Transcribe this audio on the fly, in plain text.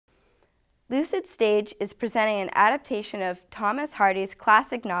Lucid Stage is presenting an adaptation of Thomas Hardy's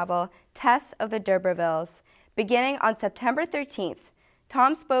classic novel, Tess of the D'Urbervilles, beginning on September 13th.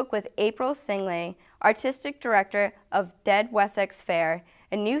 Tom spoke with April Singley, artistic director of Dead Wessex Fair,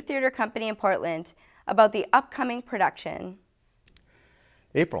 a new theater company in Portland, about the upcoming production.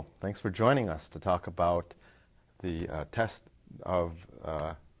 April, thanks for joining us to talk about the Tess of,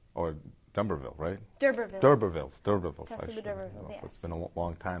 or D'Urberville, right? D'Urbervilles. Tess of the D'Urbervilles, yes. It's been a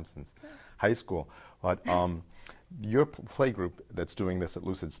long time since high school. But your play group that's doing this at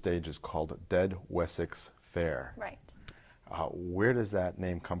Lucid Stage is called Dead Wessex Fair. Right. Where does that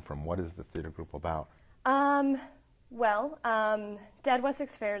name come from? What is the theater group about? Dead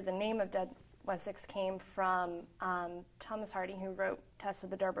Wessex Fair, the name of Dead Wessex came from Thomas Hardy, who wrote Tess of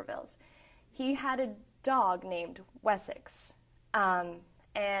the D'Urbervilles. He had a dog named Wessex,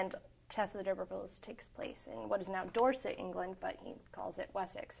 and Tess of the D'Urbervilles takes place in what is now Dorset, England, but he calls it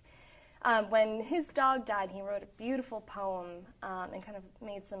Wessex. When his dog died, he wrote a beautiful poem and kind of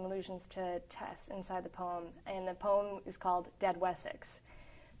made some allusions to Tess inside the poem, and the poem is called Dead Wessex.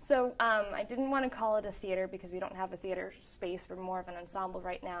 So I didn't want to call it a theater because we don't have a theater space. We're more of an ensemble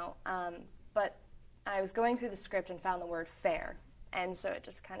right now. But I was going through the script and found the word fair, and so it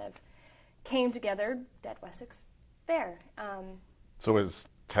just kind of came together, Dead Wessex Fair. So is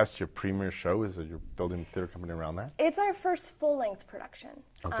Tess your premier show? Is it you're building a theater company around that? It's our first full-length production.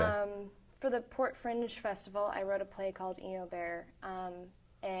 Okay. For the Port Fringe Festival, I wrote a play called Eo Bear,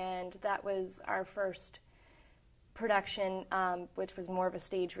 and that was our first production, which was more of a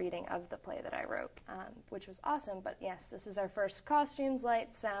stage reading of the play that I wrote, which was awesome. But yes, this is our first costumes,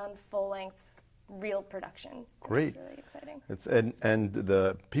 lights, sound, full-length, real production. Great. It's really exciting. And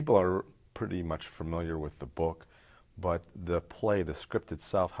the people are pretty much familiar with the book, but the play, the script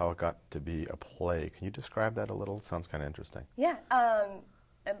itself, how it got to be a play. Can you describe that a little? It sounds kind of interesting. Yeah, a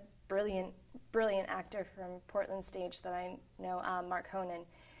brilliant actor from Portland Stage that I know, Mark Honan,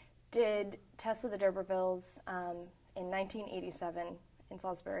 did Tess of the D'Urbervilles in 1987 in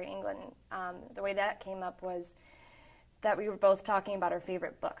Salisbury, England. The way that came up was that we were both talking about our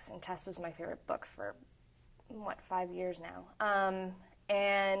favorite books, and Tess was my favorite book for, 5 years now.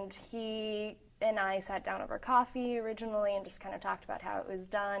 And he and I sat down over coffee originally and just kind of talked about how it was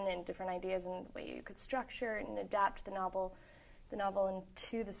done and different ideas and the way you could structure it and adapt the novel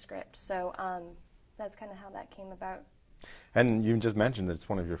into the script. So that's kind of how that came about. And you just mentioned that it's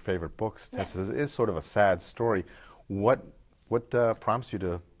one of your favorite books. Yes. Tess is sort of a sad story. What prompts you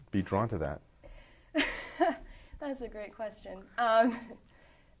to be drawn to that? That's a great question.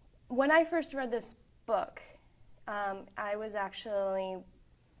 When I first read this book, I was actually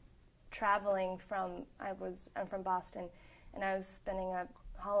traveling I'm from Boston, and I was spending a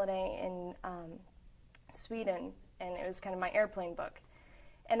holiday in Sweden, and it was kind of my airplane book.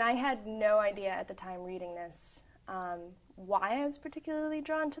 And I had no idea at the time reading this why I was particularly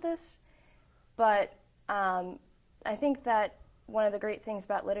drawn to this, but I think that one of the great things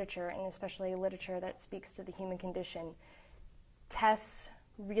about literature, and especially literature that speaks to the human condition, Tess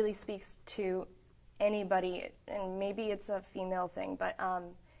really speaks to anybody, and maybe it's a female thing, but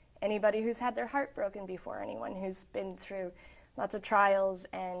anybody who's had their heart broken before, anyone who's been through lots of trials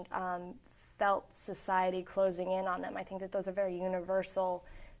and felt society closing in on them. I think that those are very universal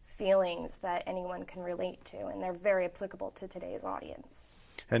feelings that anyone can relate to, and they're very applicable to today's audience.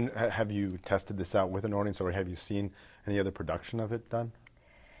 And have you tested this out with an audience, or have you seen any other production of it done?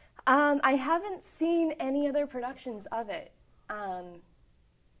 I haven't seen any other productions of it.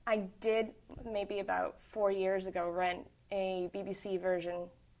 I did, maybe about 4 years ago, rent a BBC version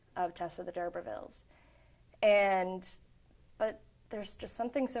of Tess of the D'Urbervilles. But there's just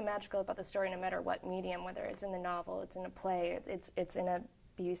something so magical about the story, no matter what medium, whether it's in the novel, it's in a play, it's in a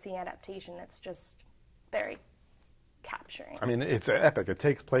BBC adaptation. It's just very capturing. I mean, it's epic. It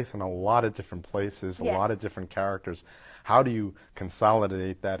takes place in a lot of different places, a Yes. lot of different characters. How do you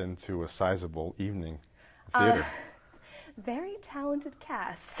consolidate that into a sizable evening theater? Very talented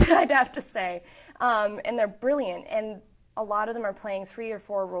cast, I'd have to say. And they're brilliant. And a lot of them are playing 3 or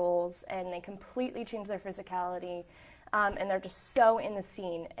 4 roles, and they completely change their physicality. And they're just so in the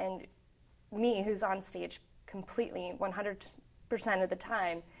scene. And me, who's on stage completely 100% of the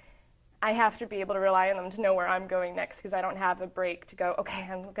time, I have to be able to rely on them to know where I'm going next, because I don't have a break to go, okay,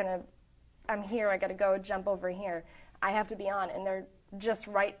 I'm here, I gotta go jump over here. I have to be on, and they're just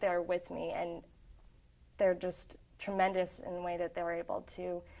right there with me, and they're just tremendous in the way that they're able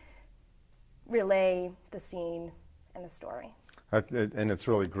to relay the scene and the story. And it's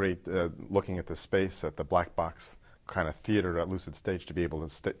really great looking at the space at the black box kind of theater at Lucid Stage to be able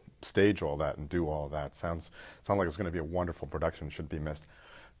to stage all that and do all of that. Sounds like it's going to be a wonderful production. Should be missed.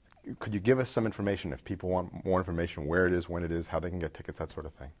 Could you give us some information if people want more information, where it is, when it is, how they can get tickets, that sort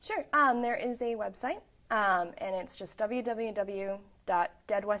of thing? Sure. There is a website, and it's just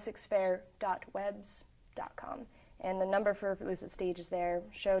www.deadwessexfair.webs.com. And the number for Lucid Stage is there,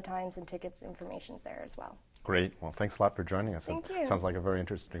 show times and tickets information's there as well. Great. Well, thanks a lot for joining us. Thank you. It sounds like a very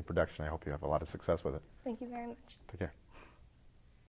interesting production. I hope you have a lot of success with it. Thank you very much. Take care.